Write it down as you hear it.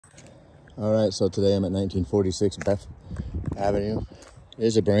All right, so today I'm at 1946 Beth Avenue. It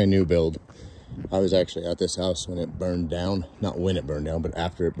is a brand new build. I was actually at this house when it burned down. Not when it burned down, but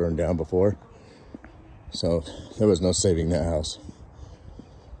after it burned down before. So there was no saving that house.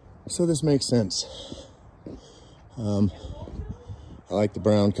 So this makes sense. I like the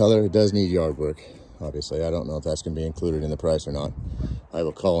brown color. It does need yard work, obviously. I don't know if that's going to be included in the price or not. I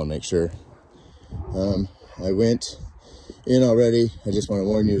will call and make sure. I went in already. I just want to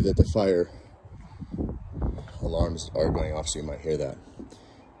warn you that the fire alarms are going off, so you might hear that.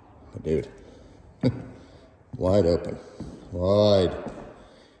 But dude, wide open,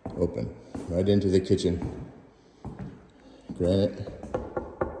 right into the kitchen. Granite,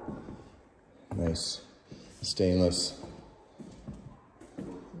 nice stainless.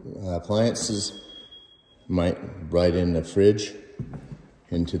 Appliances might right in the fridge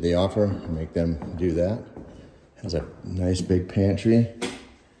into the offer, make them do that. Has a nice big pantry.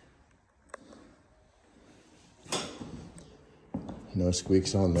 No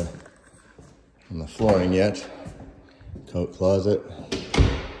squeaks on the flooring yet. Coat closet.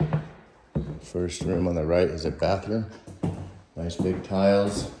 First room on the right is a bathroom. Nice big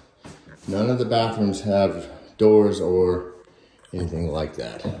tiles. None of the bathrooms have doors or anything like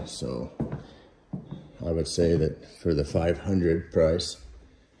that. So I would say that for the $500 price,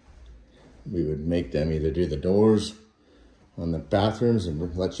 we would make them either do the doors on the bathrooms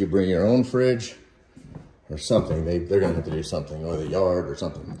and let you bring your own fridge or something. They're gonna have to do something, or the yard or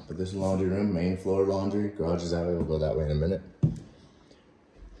something. But this is laundry room, main floor laundry, garage is that way. We'll go that way in a minute.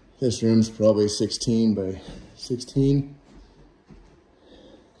 This room's probably 16 by 16.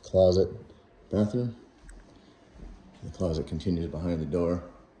 Closet, bathroom. The closet continues behind the door.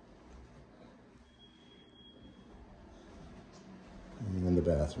 And the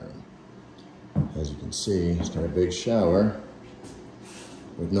bathroom. As you can see, it's got a big shower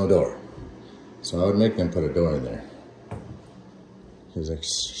with no door. So I would make them put a door in there, because a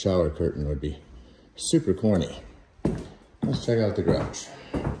shower curtain would be super corny. Let's check out the garage.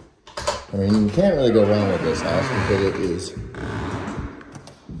 I mean, you can't really go wrong with this house because it is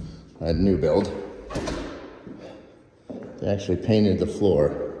a new build. They actually painted the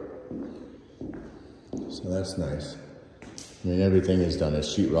floor, so that's nice. I mean, everything is done. A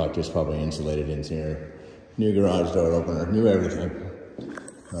sheetrock is probably insulated in here. New garage door opener, new everything.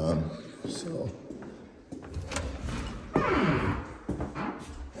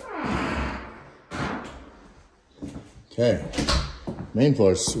 Okay, main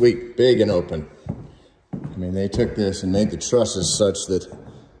floor is sweet, big and open. I mean, they took this and made the trusses such that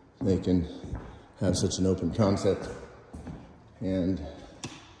they can have such an open concept. And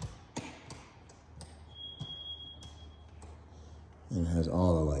it has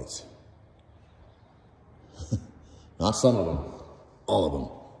all the lights. Not some of them, all of them.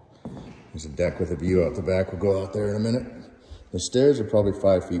 There's a deck with a view out the back. We'll go out there in a minute. The stairs are probably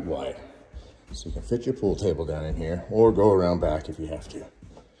 5 feet wide. So you can fit your pool table down in here or go around back if you have to.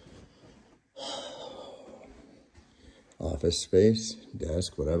 Office space,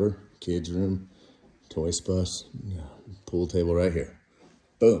 desk, whatever. Kids room, toy bus, pool table right here.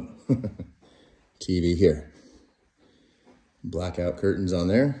 Boom. TV here. Blackout curtains on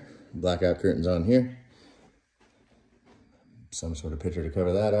there. Blackout curtains on here. Some sort of picture to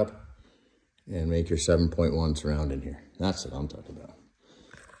cover that up. And make your 7.1 surround in here. That's what I'm talking about.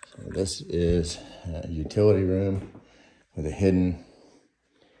 So this is a utility room with a hidden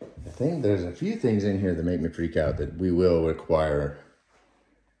thing. There's a few things in here that make me freak out that we will require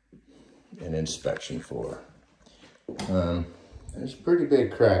an inspection for. There's pretty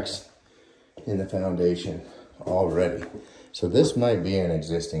big cracks in the foundation already. So this might be an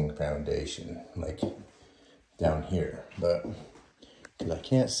existing foundation, like down here, but I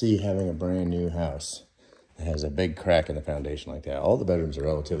can't see having a brand new house that has a big crack in the foundation like that. All the bedrooms are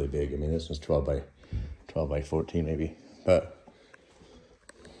relatively big. I mean, this was 12 by 14 maybe, but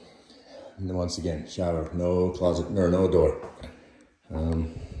and then once again, shower, no closet, or no door. I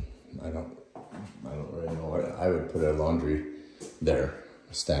don't really know what I would put a laundry there,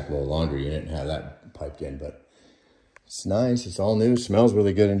 a stackable laundry unit, and have that piped in, but it's nice. It's all new. Smells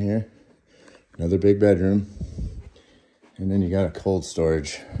really good in here. Another big bedroom. And then you got a cold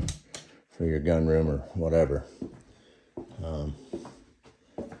storage for your gun room or whatever.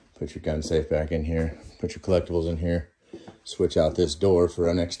 Put your gun safe back in here. Put your collectibles in here. Switch out this door for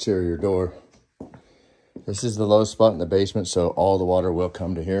an exterior door. This is the low spot in the basement, so all the water will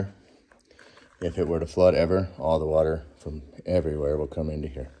come to here. If it were to flood ever, all the water from everywhere will come into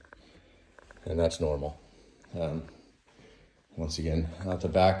here. And that's normal. Once again, out the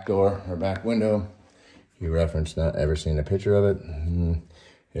back door or back window, you referenced not ever seen a picture of it.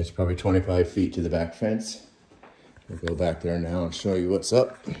 It's probably 25 feet to the back fence. We'll go back there now and show you what's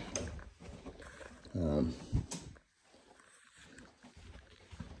up. It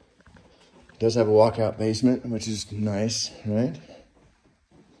does have a walkout basement, which is nice, right?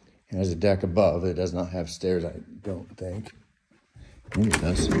 It has a deck above. It does not have stairs, I don't think. Maybe it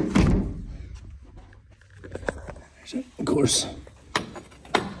does. Of course,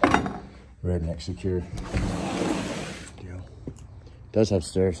 redneck secure deal. It does have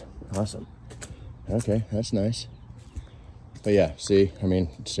stairs. Awesome. Okay, that's nice. But yeah, see, I mean,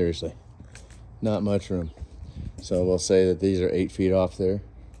 seriously, not much room. So we'll say that these are 8 feet off there.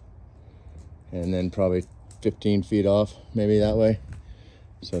 And then probably 15 feet off, maybe that way.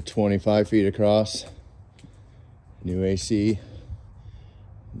 So 25 feet across. New AC,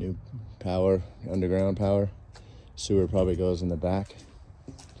 new power, underground power. Sewer probably goes in the back.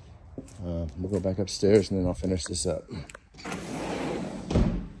 We'll go back upstairs and then I'll finish this up.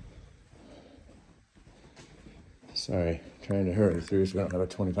 Sorry, trying to hurry through so we don't have a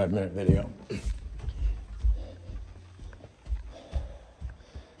 25-minute video.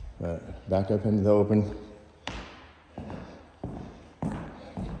 But back up into the open.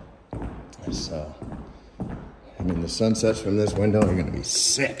 So, I mean, the sunsets from this window are gonna be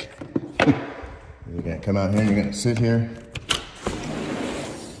sick. You're gonna come out here and you're gonna sit here.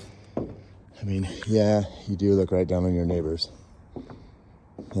 I mean, yeah, you do look right down on your neighbors.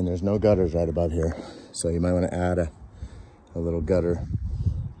 And there's no gutters right above here. So you might wanna add a little gutter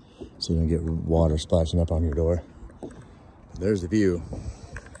so you don't get water splashing up on your door. But there's the view.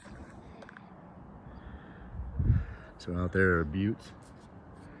 So out there are buttes.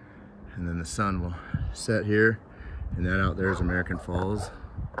 And then the sun will set here. And that out there is American Falls.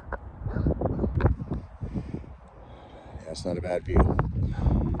 Yeah, it's not a bad view.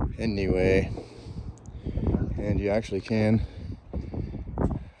 Anyway, and you actually can,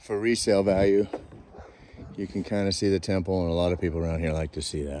 for resale value, you can kind of see the temple, and a lot of people around here like to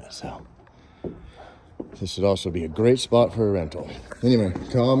see that. So this would also be a great spot for a rental. Anyway,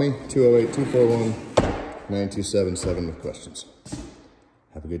 call me, 208-241-9277 with questions.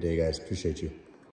 Have a good day, guys. Appreciate you.